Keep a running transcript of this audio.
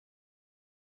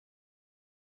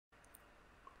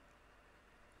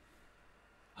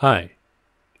Hi,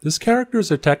 this character is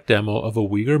a tech demo of a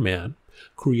Uyghur man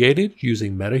created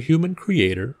using Metahuman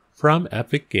Creator from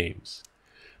Epic Games.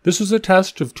 This was a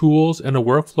test of tools and a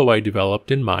workflow I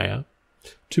developed in Maya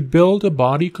to build a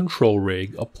body control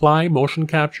rig, apply motion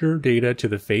capture data to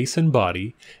the face and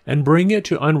body, and bring it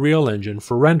to Unreal Engine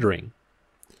for rendering.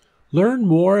 Learn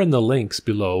more in the links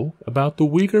below about the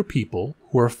Uyghur people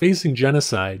who are facing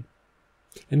genocide,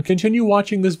 and continue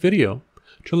watching this video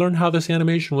to learn how this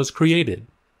animation was created.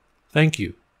 Thank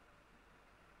you.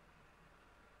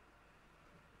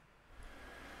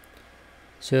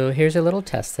 So here's a little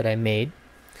test that I made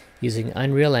using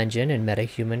Unreal Engine and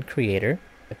Metahuman Creator.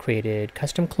 I created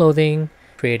custom clothing,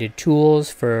 created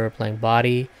tools for applying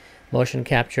body, motion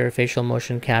capture, facial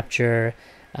motion capture,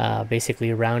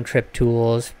 basically round trip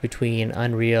tools between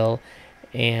Unreal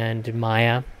and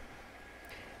Maya.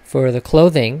 For the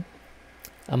clothing,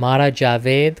 Amara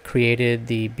Javed created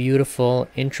the beautiful,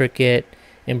 intricate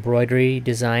embroidery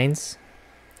designs,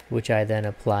 which I then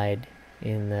applied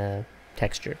in the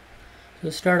texture. So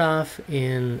let's start off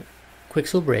in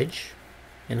Quixel Bridge,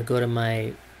 and I'll go to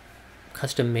my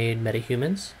custom-made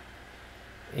metahumans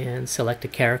and select a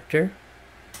character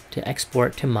to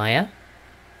export to Maya.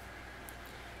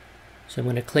 So I'm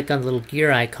going to click on the little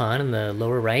gear icon in the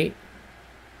lower right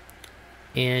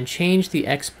and change the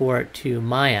export to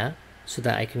Maya so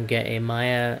that I can get a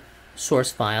Maya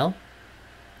source file,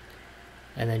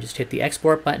 and then just hit the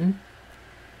export button.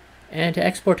 And to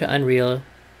export to Unreal,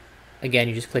 again,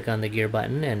 you just click on the gear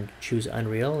button and choose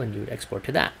Unreal, and you would export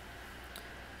to that.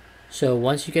 So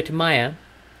once you get to Maya,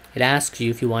 it asks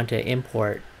you if you want to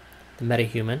import the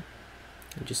metahuman.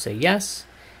 You just say yes.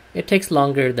 It takes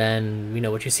longer than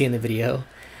what you see in the video.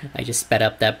 I just sped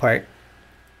up that part.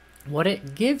 What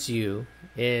it gives you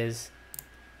is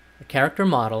a character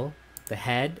model, the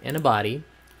head and a body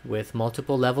with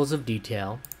multiple levels of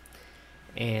detail.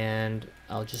 And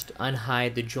I'll just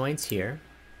unhide the joints here,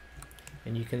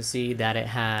 and you can see that it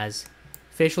has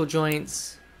facial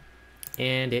joints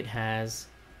and it has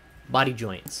body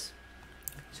joints.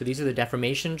 So these are the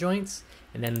deformation joints,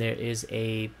 and then there is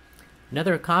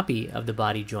another copy of the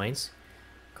body joints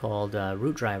called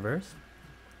root drivers.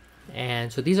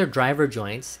 And so these are driver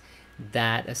joints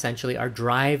that essentially are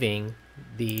driving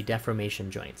the deformation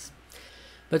joints.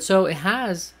 But so it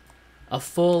has a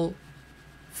full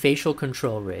facial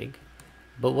control rig,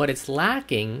 but what it's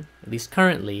lacking, at least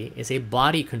currently, is a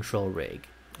body control rig.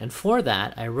 And for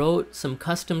that, I wrote some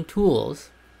custom tools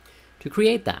to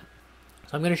create that.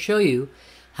 So I'm going to show you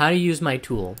how to use my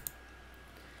tool.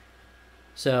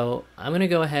 So I'm going to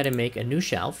go ahead and make a new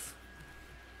shelf.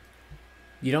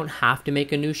 You don't have to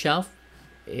make a new shelf.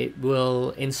 It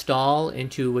will install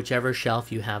into whichever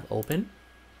shelf you have open.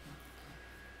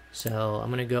 So I'm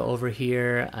going to go over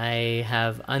here. I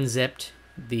have unzipped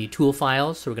the tool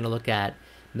files, so we're going to look at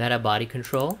meta body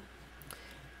control,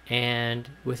 and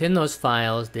within those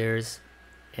files there's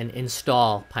an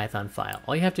install Python file.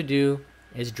 All you have to do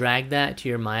is drag that to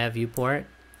your Maya viewport,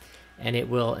 and it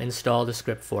will install the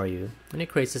script for you, and it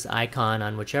creates this icon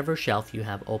on whichever shelf you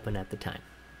have open at the time.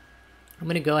 I'm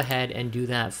going to go ahead and do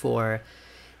that for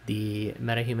the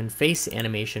Metahuman face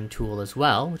animation tool as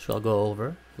well, which I'll go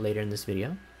over later in this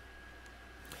video.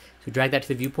 So drag that to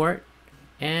the viewport,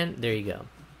 and there you go.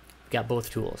 We've got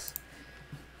both tools.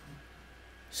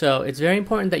 So it's very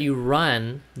important that you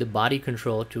run the body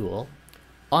control tool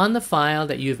on the file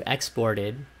that you've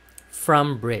exported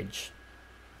from Bridge.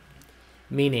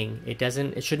 Meaning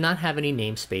it should not have any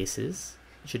namespaces.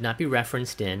 It should not be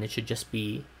referenced in. It should just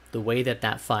be the way that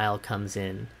that file comes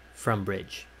in from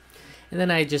Bridge. And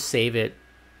then I just save it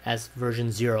as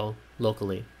version 0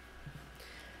 locally.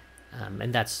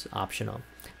 And that's optional.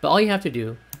 But all you have to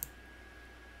do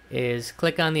is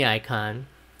click on the icon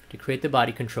to create the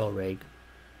body control rig,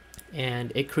 and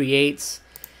it creates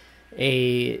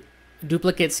a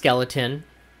duplicate skeleton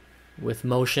with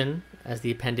motion as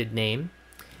the appended name,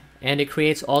 and it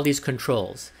creates all these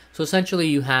controls. So essentially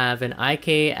you have an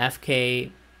IK,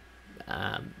 FK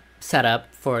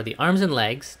setup for the arms and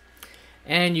legs,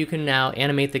 and you can now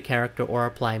animate the character or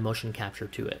apply motion capture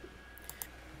to it.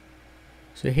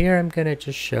 So here I'm going to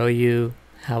just show you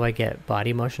how I get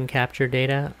body motion capture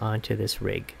data onto this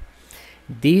rig.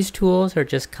 These tools are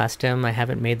just custom. I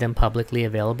haven't made them publicly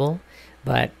available,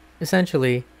 but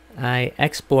essentially I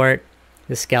export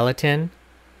the skeleton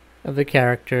of the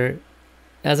character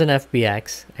as an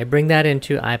FBX. I bring that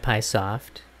into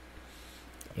IPySoft,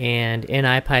 and in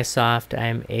IPySoft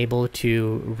I'm able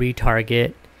to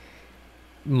retarget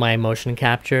my motion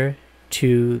capture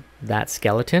to that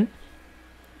skeleton,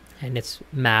 and it's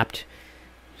mapped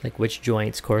like which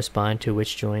joints correspond to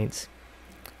which joints.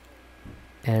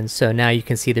 And so now you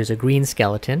can see there's a green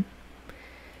skeleton,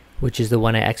 which is the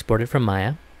one I exported from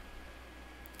Maya.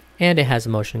 And it has a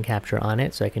motion capture on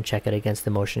it, so I can check it against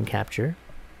the motion capture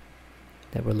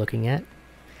that we're looking at.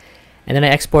 And then I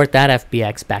export that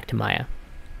FBX back to Maya.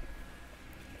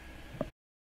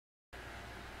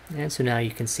 And so now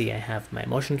you can see I have my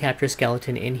motion capture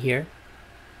skeleton in here,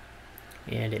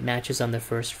 and it matches on the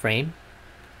first frame.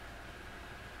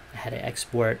 I had to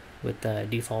export with the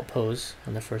default pose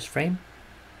on the first frame,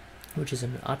 which is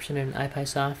an option in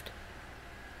IPySoft.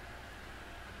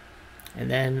 And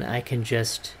then I can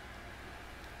just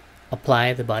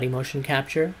apply the body motion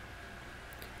capture.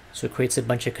 So it creates a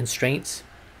bunch of constraints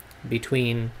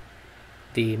between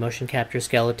the motion capture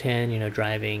skeleton,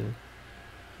 driving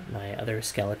my other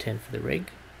skeleton for the rig.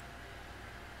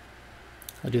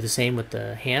 I'll do the same with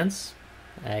the hands.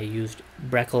 I used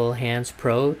Breckle Hands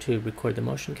Pro to record the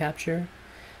motion capture,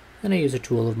 and I use a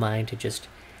tool of mine to just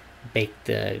bake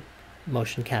the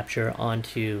motion capture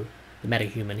onto the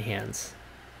Metahuman hands.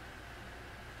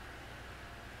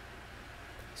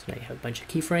 So now you have a bunch of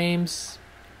keyframes,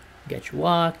 get your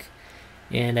walk,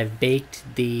 and I've baked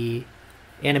the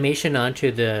animation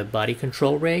onto the body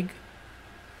control rig.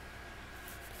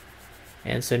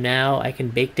 And so now I can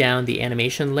bake down the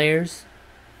animation layers.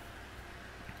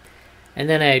 And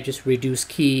then I just reduce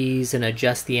keys and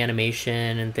adjust the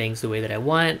animation and things the way that I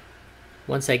want.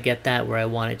 Once I get that where I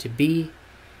want it to be,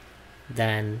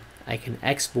 then I can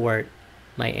export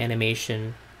my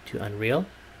animation to Unreal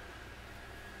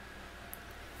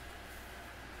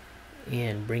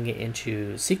and bring it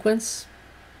into sequence.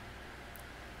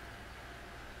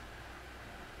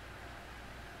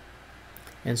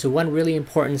 And so one really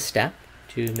important step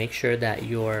to make sure that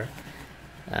your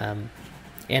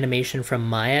animation from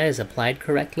Maya is applied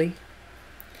correctly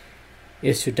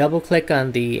is to double click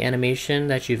on the animation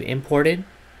that you've imported,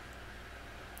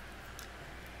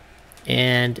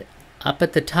 and up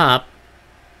at the top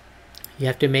you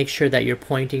have to make sure that you're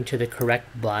pointing to the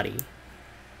correct body.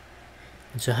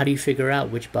 And so how do you figure out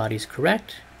which body is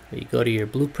correct? Well, you go to your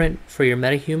blueprint for your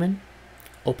Metahuman,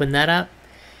 open that up,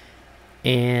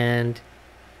 and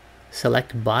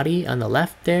select body on the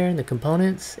left there in the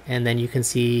components, and then you can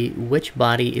see which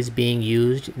body is being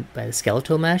used by the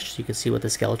skeletal mesh. So you can see what the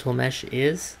skeletal mesh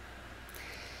is.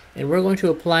 And we're going to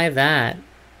apply that.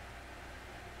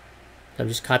 I'm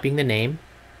just copying the name.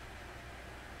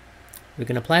 We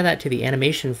can apply that to the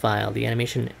animation file, the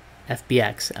animation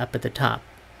FBX up at the top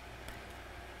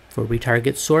for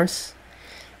retarget source.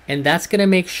 And that's going to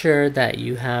make sure that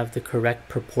you have the correct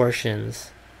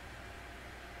proportions.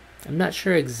 I'm not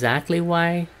sure exactly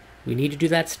why we need to do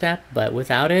that step, but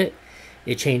without it,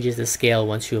 it changes the scale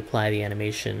once you apply the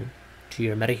animation to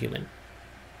your Metahuman.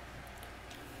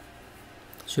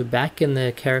 So back in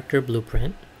the character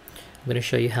blueprint, I'm going to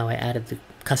show you how I added the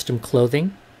custom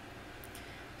clothing.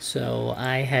 So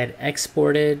I had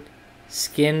exported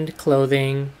skinned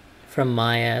clothing from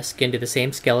Maya, skinned to the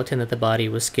same skeleton that the body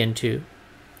was skinned to,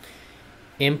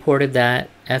 imported that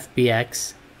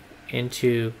FBX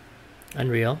into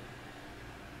Unreal.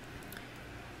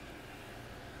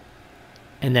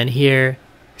 And then here,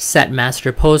 set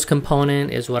master pose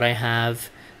component is what I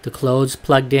have the clothes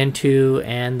plugged into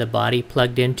and the body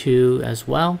plugged into as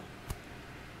well.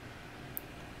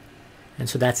 And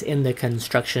so that's in the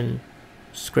construction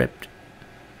script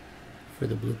for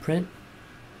the blueprint.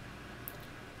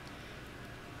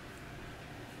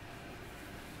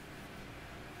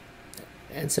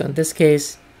 And so in this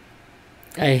case,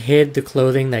 I hid the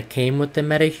clothing that came with the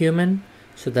Metahuman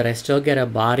so that I still get a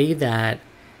body that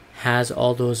has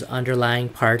all those underlying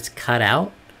parts cut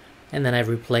out, and then I've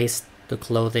replaced the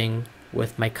clothing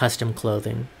with my custom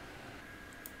clothing.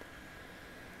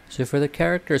 So for the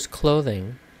character's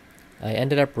clothing, I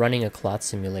ended up running a cloth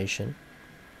simulation,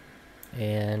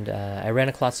 and I ran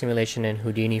a cloth simulation in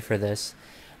Houdini for this.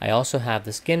 I also have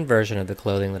the skin version of the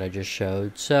clothing that I just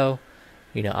showed, so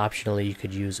optionally you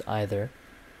could use either.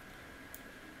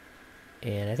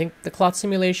 And I think the cloth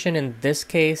simulation in this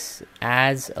case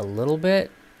adds a little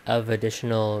bit of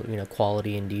additional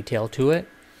quality and detail to it,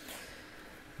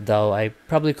 though I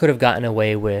probably could have gotten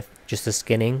away with just the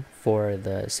skinning for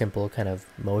the simple kind of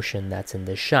motion that's in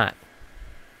this shot.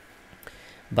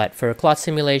 But for a cloth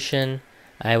simulation,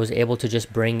 I was able to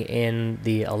just bring in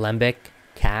the Alembic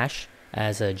cache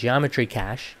as a geometry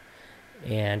cache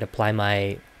and apply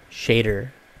my shader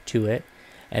to it,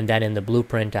 and then in the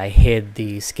blueprint I hid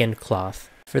the skinned cloth.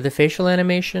 For the facial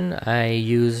animation, I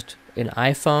used an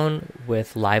iPhone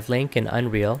with Live Link and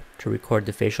Unreal to record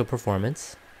the facial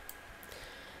performance.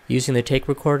 Using the take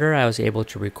recorder, I was able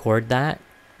to record that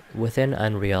within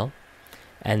Unreal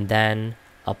and then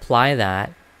apply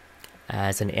that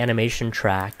as an animation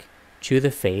track to the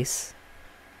face.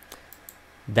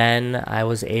 Then I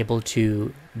was able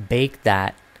to bake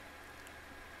that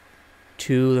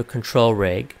to the control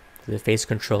rig, the face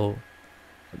control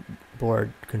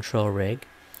board control rig,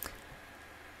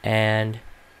 and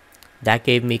that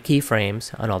gave me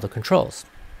keyframes on all the controls.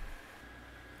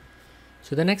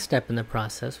 So the next step in the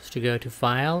process was to go to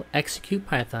File, Execute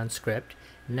Python Script,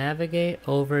 navigate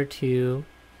over to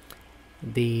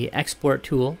the export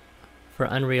tool for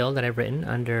Unreal that I've written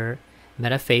under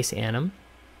Metaface Anim.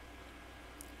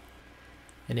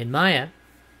 And in Maya,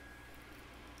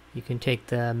 you can take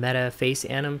the Metaface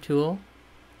Anim tool,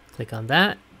 click on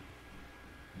that,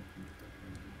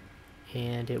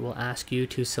 and it will ask you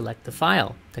to select the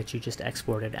file that you just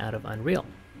exported out of Unreal.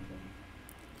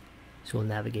 So we'll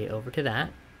navigate over to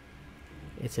that.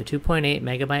 It's a 2.8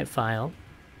 megabyte file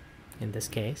in this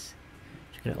case.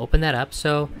 Just going to open that up.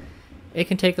 So it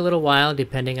can take a little while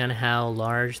depending on how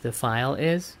large the file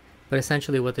is, but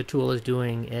essentially what the tool is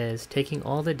doing is taking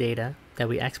all the data that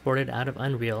we exported out of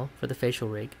Unreal for the facial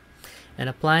rig and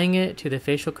applying it to the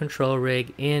facial control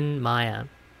rig in Maya.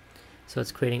 So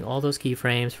it's creating all those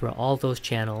keyframes for all those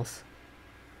channels.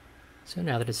 So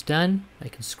now that it's done, I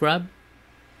can scrub,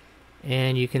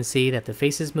 and you can see that the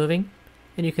face is moving,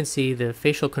 and you can see the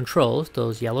facial controls,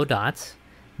 those yellow dots,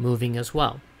 moving as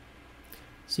well.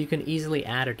 So you can easily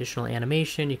add additional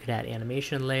animation, you can add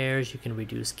animation layers, you can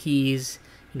reduce keys,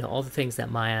 all the things that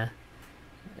Maya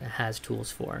has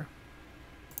tools for.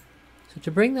 So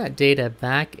to bring that data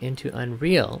back into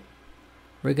Unreal,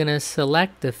 we're going to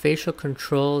select the facial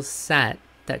controls set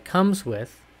that comes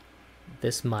with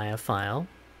this Maya file.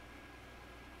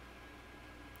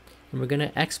 And we're going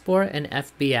to export an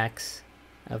FBX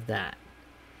of that.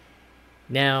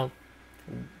 Now,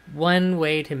 one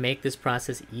way to make this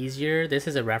process easier, this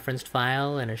is a referenced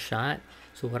file and a shot.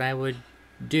 So what I would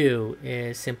do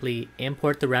is simply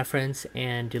import the reference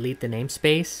and delete the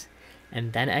namespace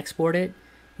and then export it.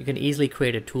 You can easily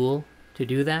create a tool to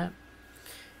do that.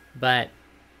 But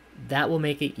that will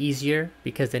make it easier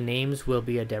because the names will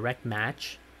be a direct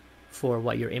match for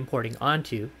what you're importing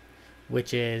onto,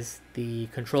 which is the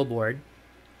control board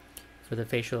for the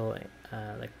facial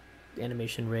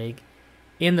animation rig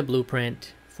in the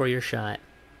blueprint for your shot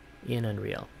in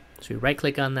Unreal. So you right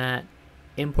click on that,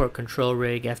 import control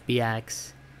rig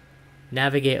FBX,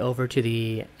 navigate over to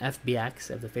the FBX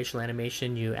of the facial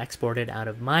animation you exported out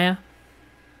of Maya,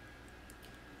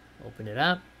 open it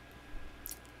up.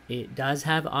 It does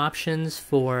have options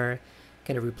for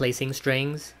kind of replacing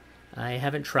strings. I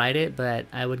haven't tried it, but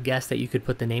I would guess that you could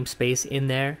put the namespace in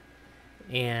there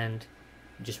and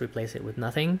just replace it with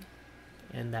nothing,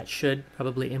 and that should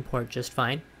probably import just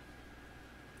fine.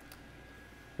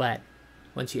 But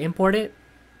once you import it,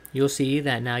 you'll see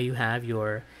that now you have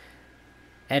your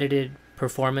edited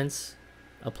performance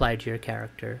applied to your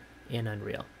character in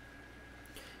Unreal.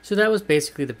 So that was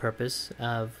basically the purpose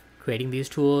of creating these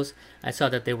tools. I saw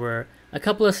that there were a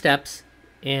couple of steps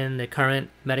in the current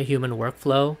Metahuman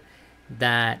workflow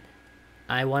that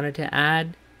I wanted to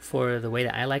add for the way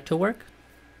that I like to work.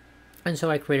 And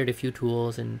so I created a few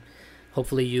tools, and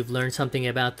hopefully you've learned something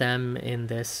about them in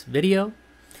this video.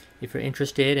 If you're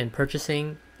interested in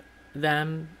purchasing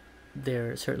them,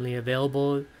 they're certainly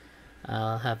available.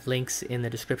 I'll have links in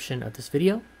the description of this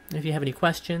video. And if you have any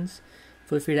questions,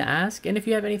 feel free to ask. And if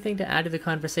you have anything to add to the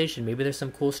conversation, maybe there's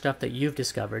some cool stuff that you've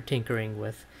discovered tinkering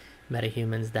with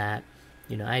metahumans that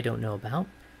I don't know about,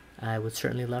 I would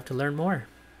certainly love to learn more.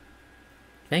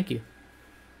 Thank you.